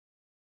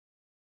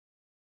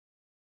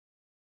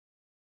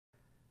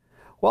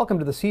Welcome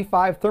to the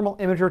C5 Thermal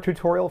Imager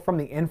tutorial from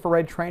the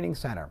Infrared Training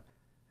Center.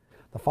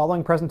 The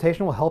following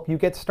presentation will help you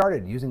get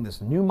started using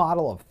this new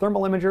model of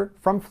thermal imager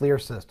from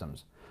FLIR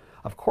Systems.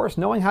 Of course,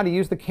 knowing how to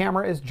use the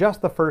camera is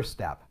just the first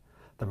step.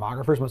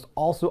 Thermographers must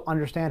also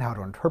understand how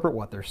to interpret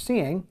what they're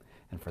seeing,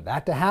 and for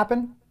that to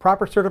happen,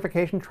 proper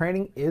certification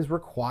training is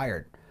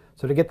required.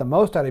 So to get the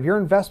most out of your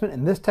investment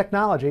in this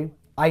technology,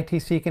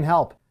 ITC can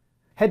help.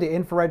 Head to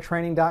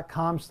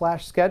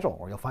infraredtraining.com/schedule,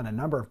 where you'll find a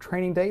number of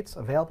training dates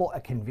available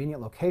at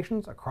convenient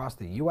locations across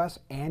the US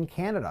and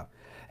Canada,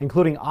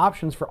 including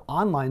options for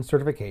online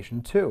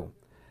certification too.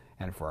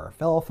 And for our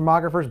fellow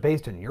thermographers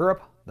based in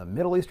Europe, the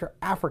Middle East, or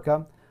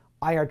Africa,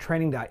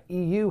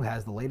 irtraining.eu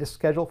has the latest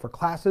schedule for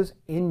classes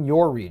in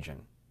your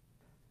region.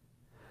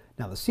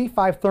 Now, the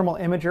C5 Thermal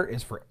Imager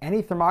is for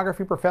any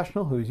thermography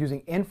professional who is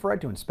using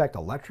infrared to inspect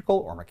electrical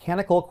or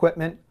mechanical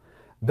equipment,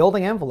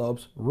 building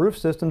envelopes, roof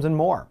systems, and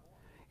more.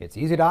 It's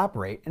easy to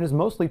operate and is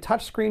mostly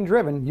touchscreen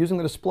driven using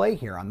the display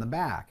here on the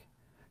back.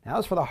 Now,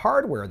 as for the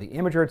hardware, the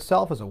imager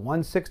itself is a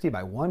 160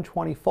 by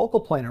 120 focal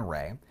plane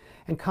array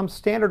and comes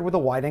standard with a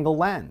wide-angle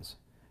lens.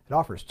 It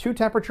offers 2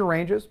 temperature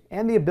ranges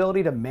and the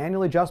ability to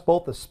manually adjust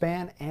both the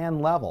span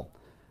and level.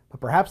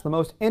 But perhaps the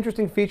most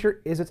interesting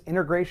feature is its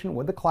integration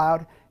with the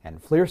cloud and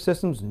FLIR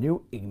Systems'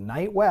 new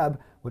Ignite Web,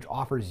 which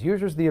offers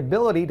users the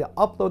ability to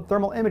upload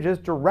thermal images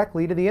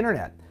directly to the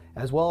internet,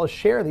 as well as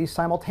share these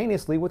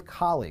simultaneously with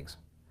colleagues.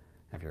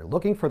 If you're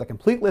looking for the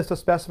complete list of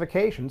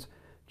specifications,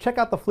 check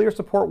out the FLIR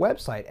support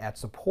website at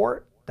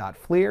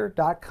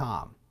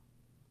support.flir.com.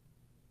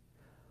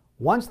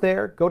 Once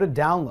there, go to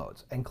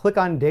Downloads and click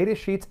on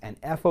Datasheets and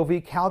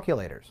FOV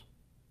Calculators.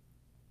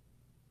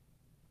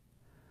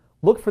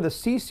 Look for the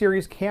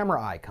C-Series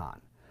camera icon.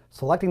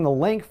 Selecting the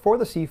link for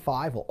the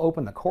C5 will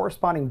open the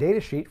corresponding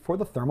datasheet for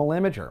the thermal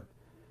imager.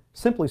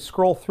 Simply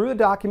scroll through the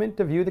document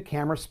to view the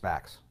camera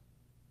specs.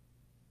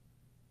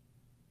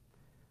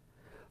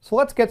 So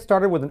let's get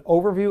started with an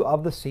overview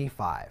of the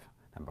C5.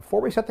 And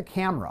before we set the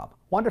camera up, I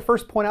want to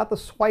first point out the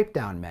swipe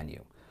down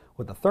menu.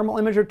 With the thermal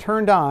imager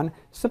turned on,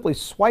 simply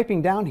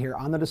swiping down here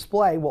on the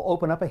display will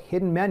open up a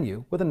hidden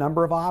menu with a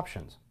number of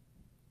options.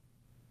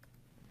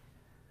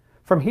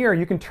 From here,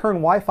 you can turn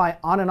Wi-Fi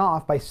on and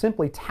off by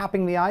simply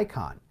tapping the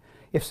icon.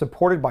 If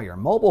supported by your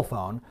mobile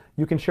phone,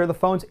 you can share the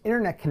phone's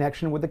internet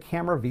connection with the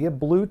camera via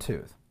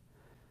Bluetooth.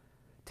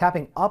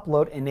 Tapping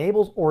Upload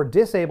enables or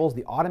disables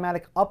the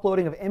automatic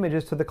uploading of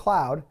images to the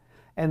cloud,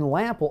 and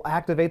Lamp will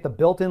activate the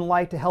built-in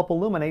light to help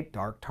illuminate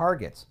dark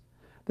targets.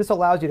 This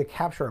allows you to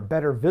capture a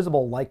better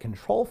visible light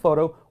control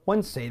photo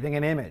when saving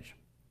an image.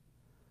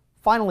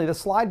 Finally, the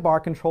slide bar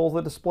controls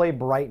the display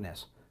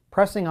brightness.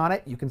 Pressing on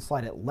it, you can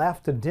slide it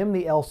left to dim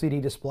the LCD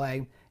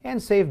display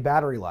and save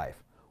battery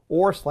life,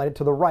 or slide it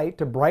to the right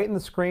to brighten the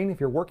screen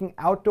if you're working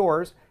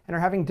outdoors and are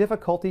having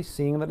difficulty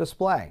seeing the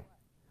display.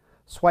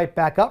 Swipe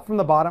back up from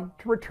the bottom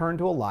to return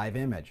to a live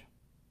image.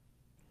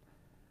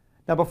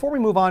 Now, before we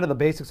move on to the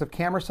basics of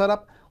camera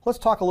setup, let's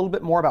talk a little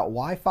bit more about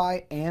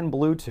Wi-Fi and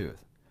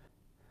Bluetooth.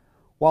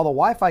 While the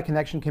Wi-Fi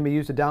connection can be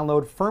used to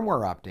download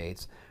firmware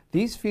updates,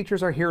 these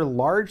features are here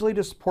largely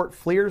to support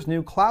FLIR's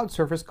new cloud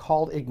service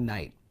called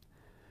Ignite.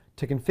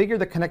 To configure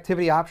the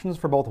connectivity options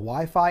for both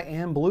Wi-Fi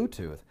and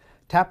Bluetooth,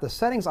 tap the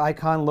settings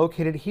icon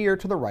located here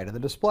to the right of the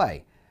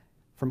display.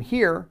 From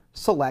here,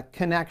 select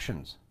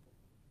Connections.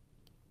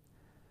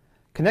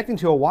 Connecting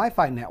to a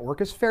Wi-Fi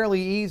network is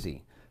fairly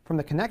easy. From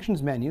the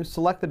Connections menu,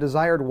 select the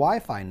desired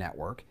Wi-Fi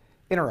network,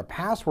 enter a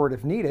password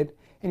if needed,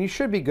 and you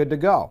should be good to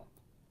go.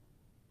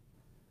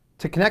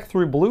 To connect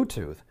through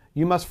Bluetooth,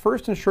 you must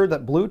first ensure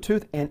that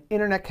Bluetooth and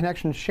Internet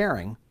Connection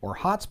Sharing, or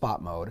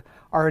hotspot mode,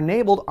 are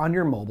enabled on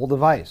your mobile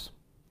device.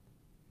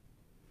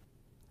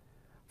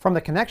 From the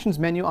Connections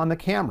menu on the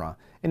camera,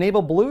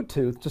 enable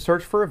Bluetooth to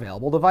search for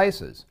available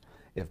devices.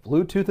 If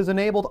Bluetooth is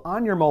enabled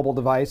on your mobile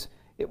device,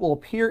 it will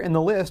appear in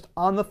the list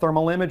on the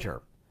thermal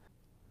imager.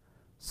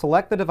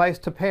 Select the device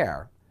to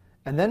pair,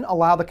 and then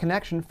allow the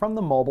connection from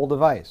the mobile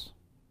device.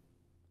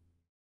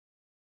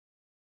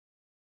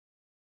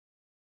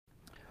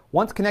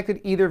 Once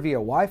connected either via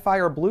Wi-Fi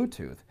or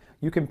Bluetooth,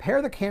 you can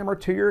pair the camera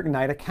to your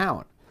Ignite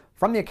account.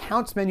 From the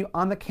Accounts menu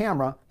on the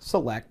camera,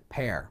 select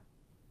Pair.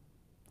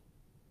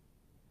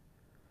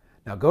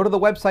 Now go to the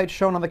website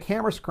shown on the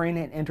camera screen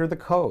and enter the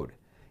code.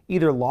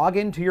 Either log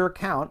into your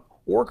account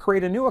or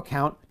create a new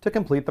account to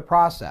complete the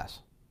process.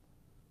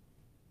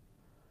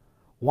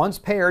 Once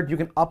paired, you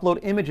can upload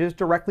images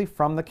directly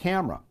from the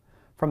camera.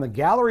 From the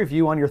gallery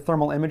view on your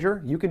thermal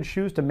imager, you can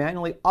choose to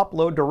manually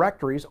upload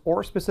directories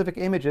or specific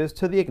images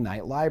to the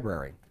Ignite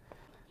library.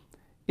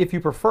 If you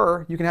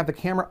prefer, you can have the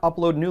camera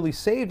upload newly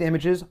saved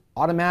images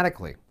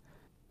automatically.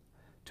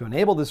 To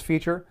enable this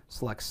feature,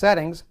 select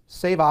Settings,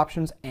 Save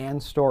Options,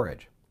 and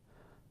Storage.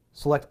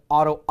 Select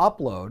Auto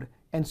Upload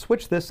and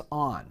switch this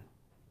on.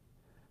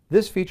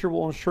 This feature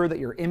will ensure that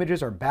your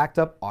images are backed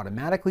up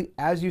automatically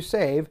as you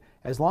save,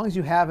 as long as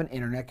you have an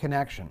internet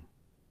connection.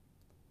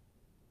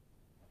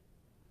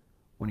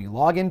 When you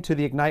log into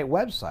the Ignite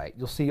website,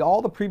 you'll see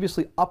all the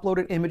previously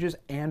uploaded images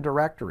and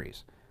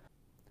directories.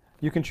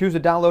 You can choose to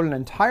download an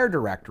entire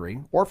directory,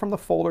 or from the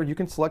folder you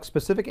can select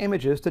specific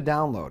images to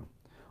download.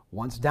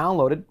 Once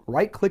downloaded,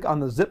 right-click on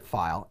the zip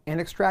file and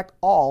extract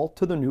all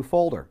to the new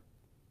folder.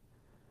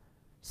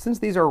 Since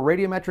these are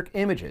radiometric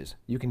images,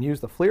 you can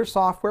use the FLIR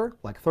software,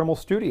 like Thermal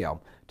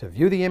Studio, to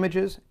view the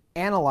images,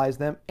 analyze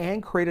them,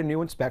 and create a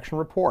new inspection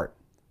report.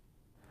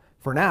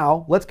 For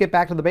now, let's get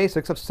back to the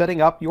basics of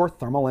setting up your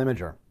thermal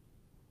imager.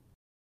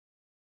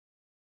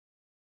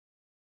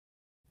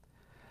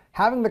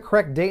 Having the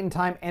correct date and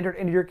time entered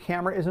into your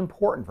camera is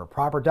important for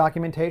proper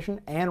documentation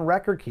and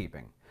record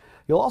keeping.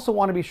 You'll also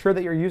want to be sure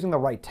that you're using the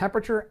right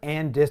temperature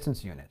and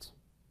distance units.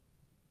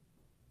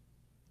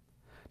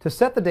 To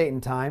set the date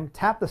and time,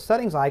 tap the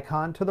settings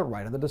icon to the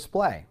right of the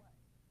display.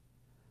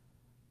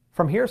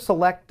 From here,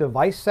 select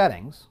Device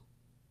Settings,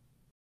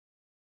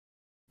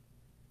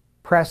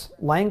 press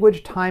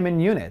Language, Time,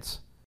 and Units,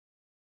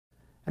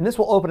 and this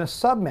will open a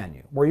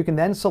submenu where you can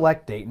then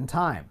select Date and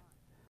Time.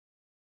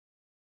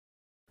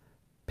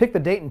 Pick the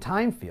date and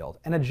time field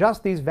and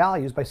adjust these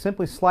values by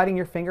simply sliding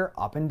your finger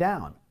up and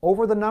down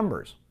over the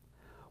numbers.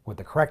 With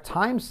the correct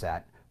time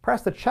set,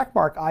 press the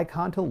checkmark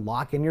icon to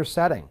lock in your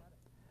setting.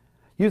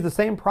 Use the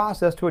same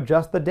process to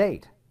adjust the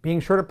date, being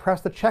sure to press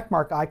the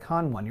checkmark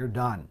icon when you're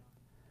done.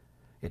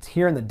 It's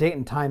here in the Date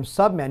and Time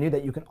submenu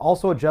that you can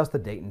also adjust the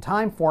date and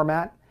time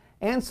format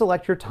and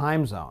select your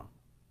time zone.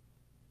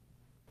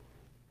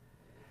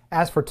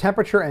 As for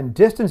temperature and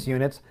distance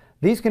units,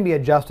 these can be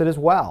adjusted as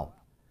well.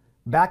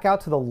 Back out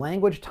to the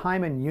Language,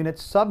 Time, and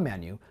Units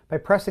submenu by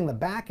pressing the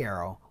back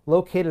arrow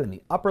located in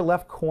the upper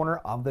left corner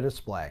of the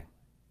display.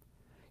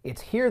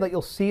 It's here that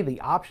you'll see the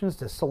options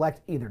to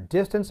select either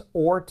distance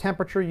or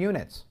temperature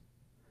units.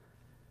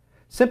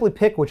 Simply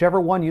pick whichever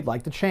one you'd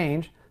like to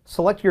change,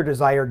 select your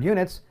desired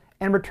units,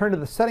 and return to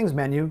the Settings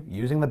menu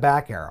using the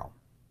back arrow.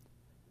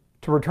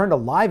 To return to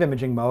live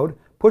imaging mode,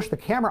 push the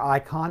camera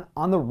icon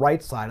on the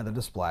right side of the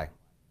display.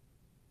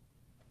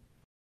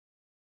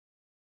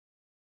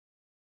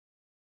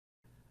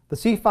 The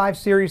C5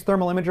 series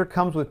thermal imager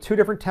comes with two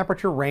different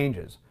temperature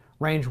ranges.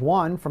 Range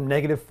 1 from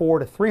 -4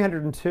 to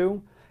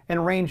 302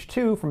 and range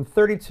 2 from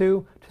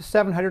 32 to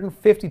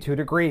 752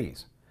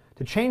 degrees.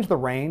 To change the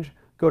range,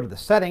 go to the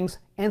settings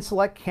and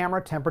select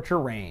camera temperature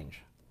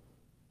range.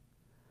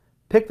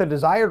 Pick the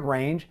desired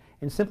range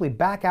and simply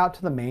back out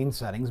to the main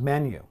settings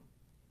menu.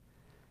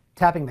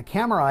 Tapping the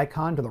camera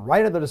icon to the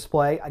right of the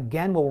display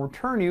again will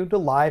return you to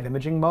live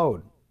imaging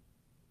mode.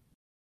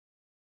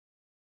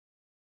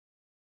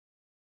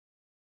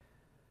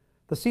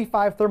 The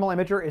C5 thermal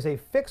imager is a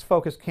fixed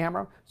focus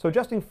camera, so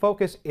adjusting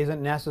focus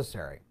isn't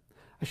necessary.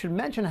 I should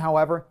mention,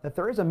 however, that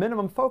there is a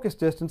minimum focus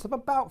distance of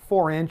about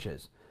 4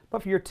 inches,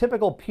 but for your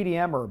typical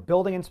PDM or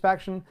building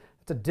inspection,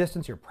 it's a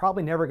distance you're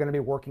probably never going to be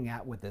working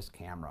at with this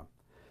camera.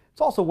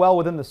 It's also well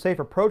within the safe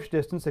approach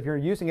distance if you're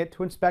using it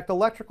to inspect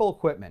electrical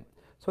equipment,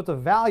 so it's a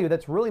value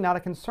that's really not a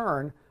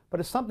concern,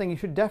 but is something you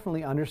should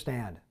definitely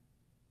understand.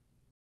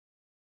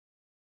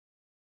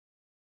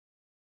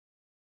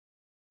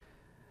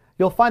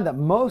 You'll find that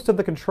most of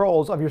the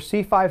controls of your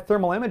C5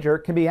 thermal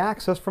imager can be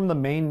accessed from the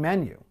main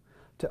menu.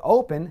 To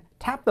open,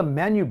 tap the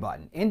menu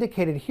button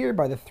indicated here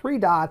by the 3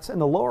 dots in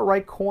the lower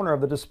right corner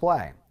of the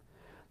display.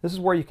 This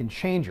is where you can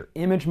change your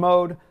image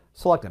mode,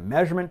 select a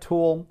measurement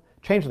tool,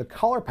 change the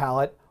color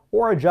palette,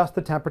 or adjust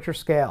the temperature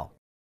scale.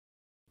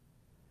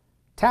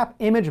 Tap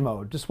Image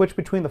Mode to switch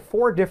between the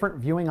 4 different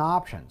viewing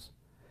options.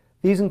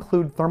 These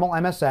include Thermal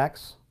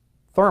MSX,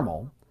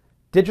 Thermal,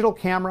 Digital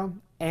Camera,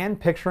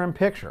 and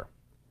Picture-in-Picture.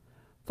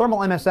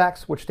 Thermal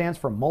MSX, which stands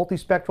for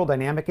Multispectral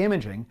Dynamic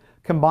Imaging,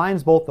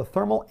 combines both the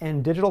thermal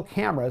and digital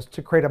cameras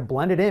to create a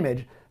blended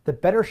image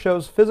that better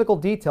shows physical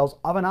details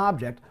of an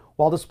object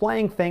while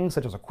displaying things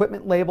such as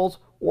equipment labels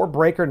or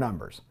breaker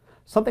numbers,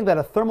 something that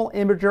a thermal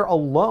imager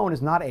alone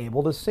is not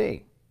able to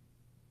see.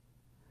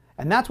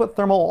 And that's what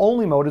thermal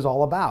only mode is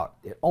all about.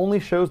 It only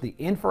shows the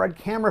infrared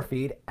camera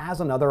feed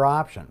as another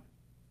option.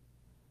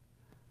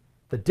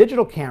 The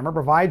digital camera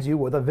provides you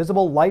with a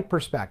visible light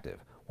perspective,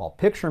 while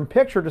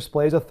Picture-in-Picture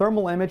displays a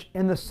thermal image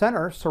in the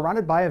center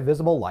surrounded by a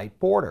visible light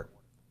border.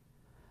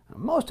 Now,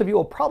 most of you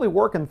will probably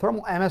work in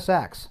Thermal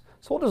MSX,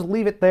 so we'll just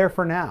leave it there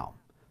for now.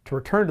 To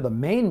return to the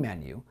main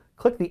menu,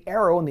 click the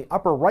arrow in the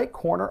upper right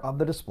corner of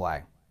the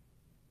display.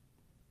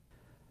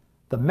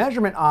 The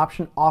measurement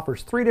option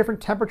offers 3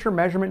 different temperature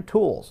measurement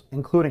tools,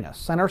 including a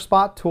center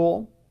spot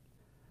tool,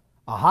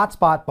 a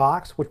hotspot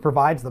box which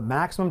provides the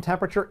maximum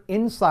temperature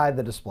inside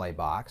the display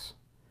box,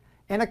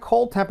 and a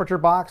cold temperature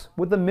box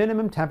with the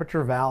minimum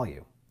temperature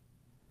value.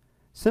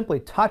 Simply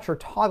touch or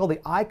toggle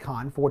the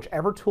icon for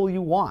whichever tool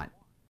you want.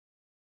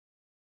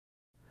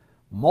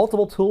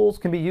 Multiple tools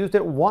can be used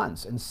at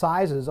once, and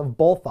sizes of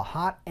both the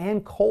hot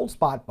and cold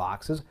spot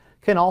boxes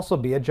can also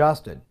be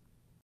adjusted.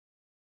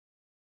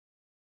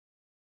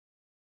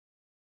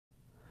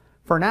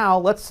 For now,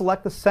 let's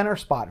select the center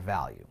spot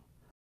value.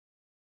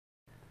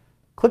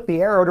 Click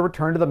the arrow to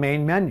return to the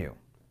main menu.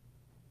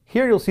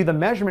 Here you'll see the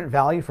measurement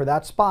value for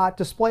that spot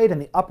displayed in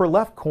the upper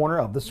left corner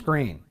of the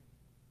screen.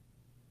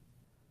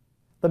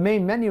 The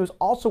main menu is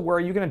also where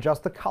you can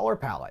adjust the color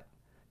palette.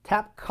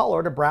 Tap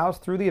Color to browse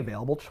through the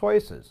available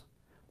choices.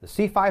 The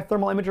C5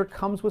 thermal imager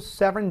comes with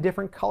 7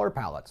 different color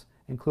palettes,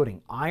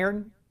 including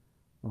iron,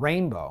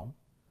 rainbow,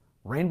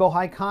 rainbow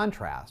high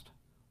contrast,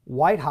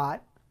 white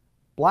hot,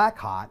 black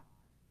hot,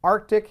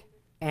 Arctic,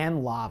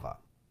 and lava.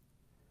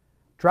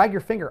 Drag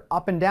your finger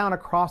up and down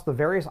across the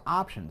various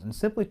options and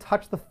simply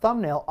touch the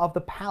thumbnail of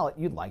the palette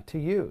you'd like to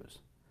use.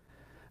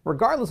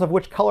 Regardless of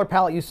which color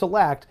palette you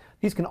select,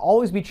 these can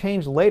always be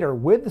changed later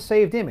with the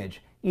saved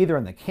image, either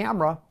in the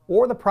camera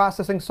or the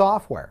processing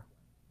software.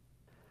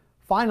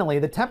 Finally,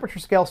 the temperature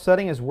scale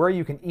setting is where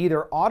you can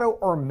either auto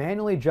or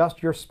manually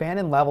adjust your span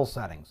and level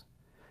settings.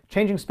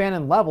 Changing span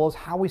and level is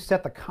how we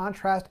set the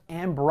contrast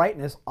and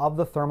brightness of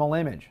the thermal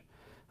image.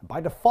 By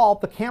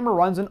default, the camera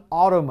runs in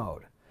auto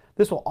mode.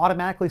 This will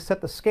automatically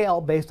set the scale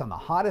based on the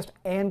hottest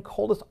and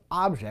coldest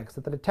objects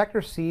that the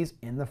detector sees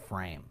in the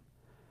frame.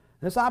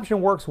 This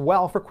option works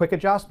well for quick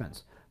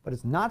adjustments, but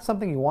it's not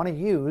something you want to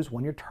use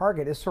when your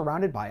target is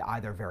surrounded by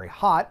either very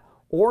hot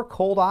or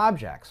cold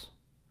objects.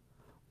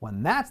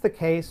 When that's the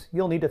case,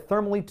 you'll need to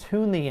thermally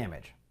tune the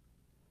image.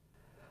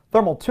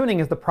 Thermal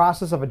tuning is the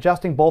process of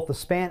adjusting both the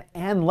span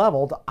and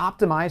level to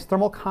optimize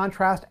thermal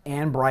contrast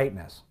and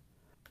brightness.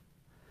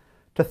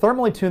 To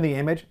thermally tune the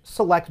image,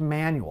 select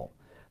Manual.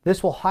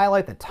 This will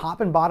highlight the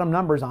top and bottom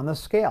numbers on the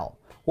scale,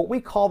 what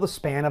we call the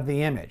span of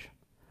the image.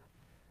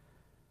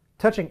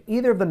 Touching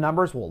either of the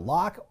numbers will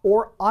lock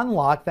or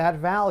unlock that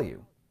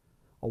value.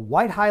 A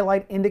white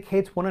highlight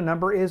indicates when a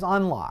number is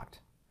unlocked.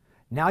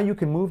 Now you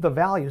can move the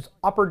values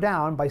up or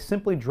down by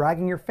simply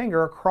dragging your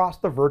finger across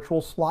the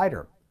virtual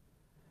slider.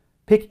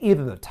 Pick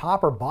either the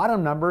top or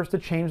bottom numbers to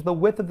change the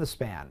width of the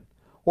span,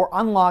 or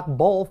unlock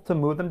both to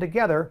move them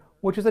together,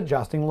 which is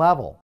adjusting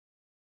level.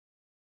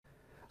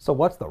 So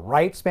what's the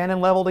right span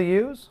and level to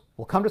use?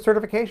 We'll come to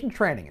certification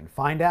training and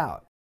find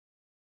out.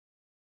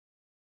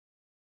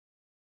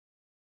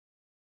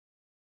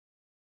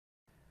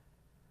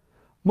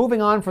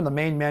 Moving on from the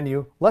main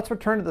menu, let's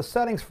return to the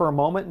settings for a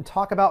moment and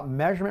talk about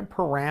measurement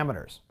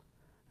parameters.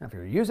 Now, if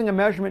you're using a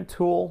measurement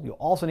tool, you'll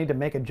also need to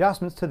make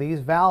adjustments to these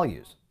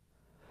values.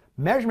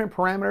 Measurement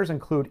parameters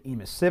include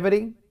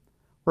emissivity,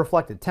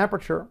 reflected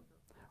temperature,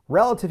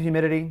 relative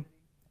humidity,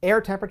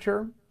 air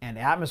temperature, and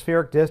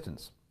atmospheric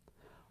distance.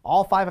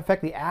 All 5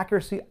 affect the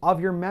accuracy of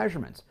your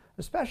measurements,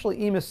 especially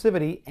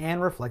emissivity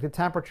and reflected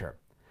temperature.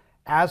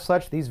 As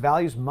such, these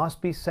values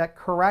must be set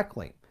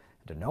correctly.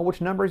 To know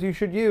which numbers you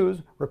should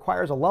use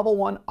requires a Level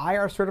 1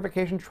 IR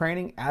certification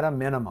training at a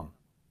minimum.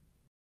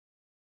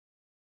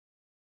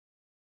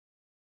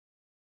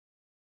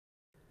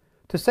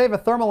 To save a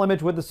thermal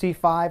image with the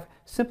C5,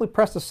 simply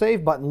press the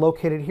Save button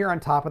located here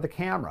on top of the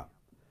camera.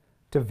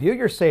 To view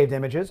your saved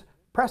images,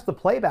 press the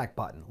Playback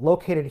button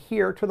located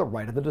here to the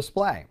right of the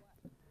display.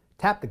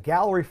 Tap the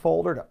Gallery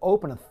folder to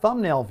open a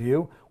thumbnail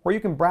view where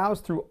you can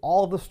browse through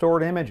all of the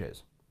stored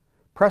images.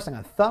 Pressing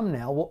a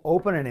thumbnail will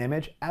open an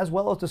image as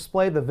well as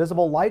display the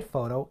visible light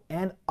photo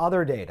and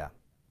other data.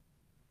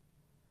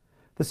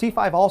 The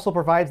C5 also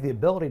provides the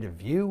ability to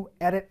view,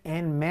 edit,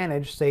 and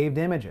manage saved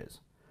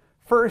images.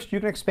 First, you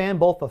can expand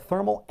both the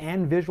thermal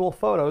and visual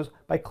photos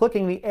by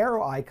clicking the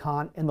arrow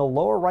icon in the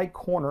lower right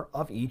corner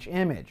of each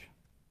image.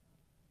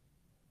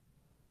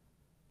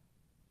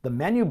 The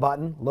menu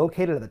button,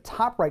 located at the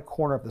top right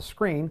corner of the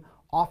screen,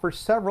 offers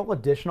several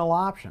additional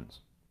options.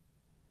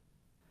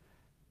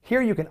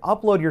 Here you can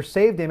upload your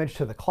saved image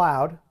to the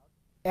cloud,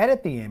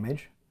 edit the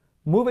image,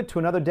 move it to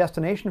another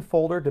destination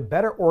folder to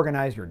better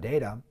organize your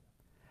data,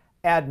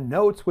 add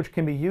notes which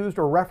can be used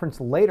or referenced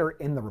later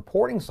in the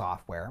reporting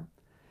software,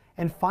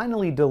 and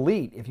finally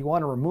delete if you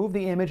want to remove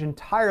the image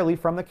entirely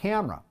from the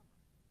camera.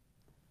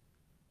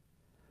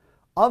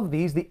 Of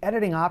these, the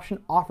editing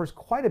option offers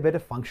quite a bit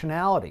of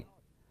functionality.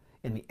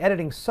 In the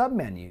editing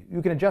submenu,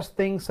 you can adjust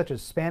things such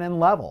as span and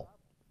level,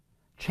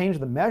 change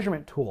the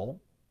measurement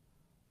tool,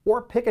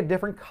 or pick a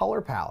different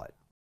color palette.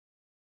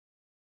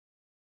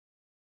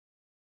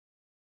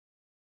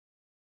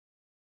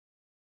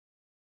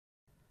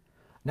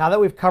 Now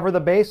that we've covered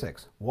the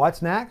basics,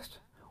 what's next?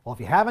 Well, if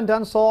you haven't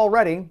done so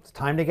already, it's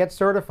time to get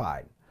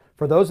certified.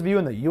 For those of you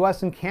in the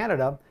US and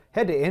Canada,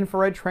 head to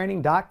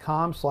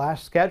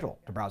infraredtraining.com/schedule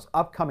to browse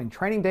upcoming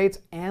training dates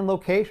and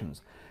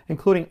locations,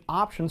 including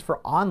options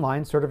for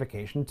online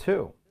certification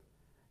too.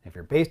 If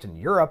you're based in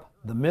Europe,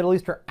 the Middle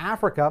East, or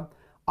Africa,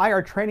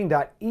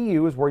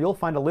 irtraining.eu is where you'll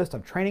find a list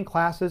of training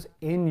classes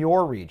in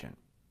your region.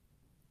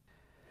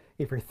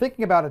 If you're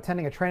thinking about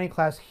attending a training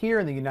class here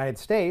in the United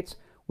States,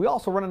 we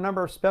also run a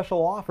number of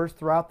special offers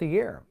throughout the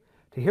year.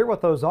 To hear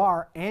what those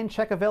are and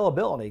check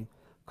availability,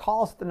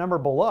 call us at the number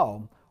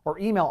below or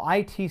email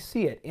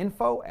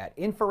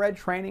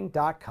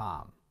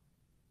itc@info@infraredtraining.com.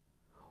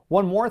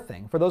 One more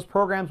thing, for those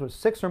programs with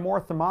 6 or more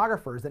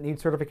thermographers that need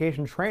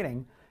certification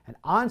training, an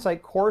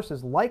on-site course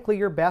is likely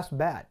your best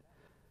bet.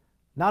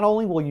 Not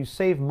only will you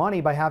save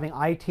money by having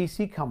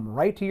ITC come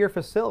right to your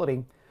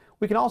facility,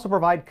 we can also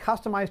provide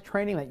customized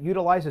training that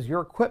utilizes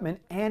your equipment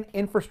and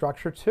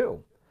infrastructure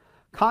too.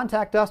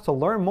 Contact us to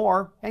learn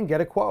more and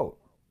get a quote.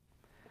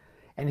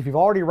 And if you've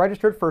already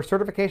registered for a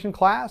certification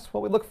class,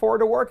 well, we look forward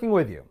to working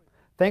with you.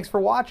 Thanks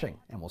for watching,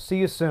 and we'll see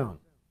you soon.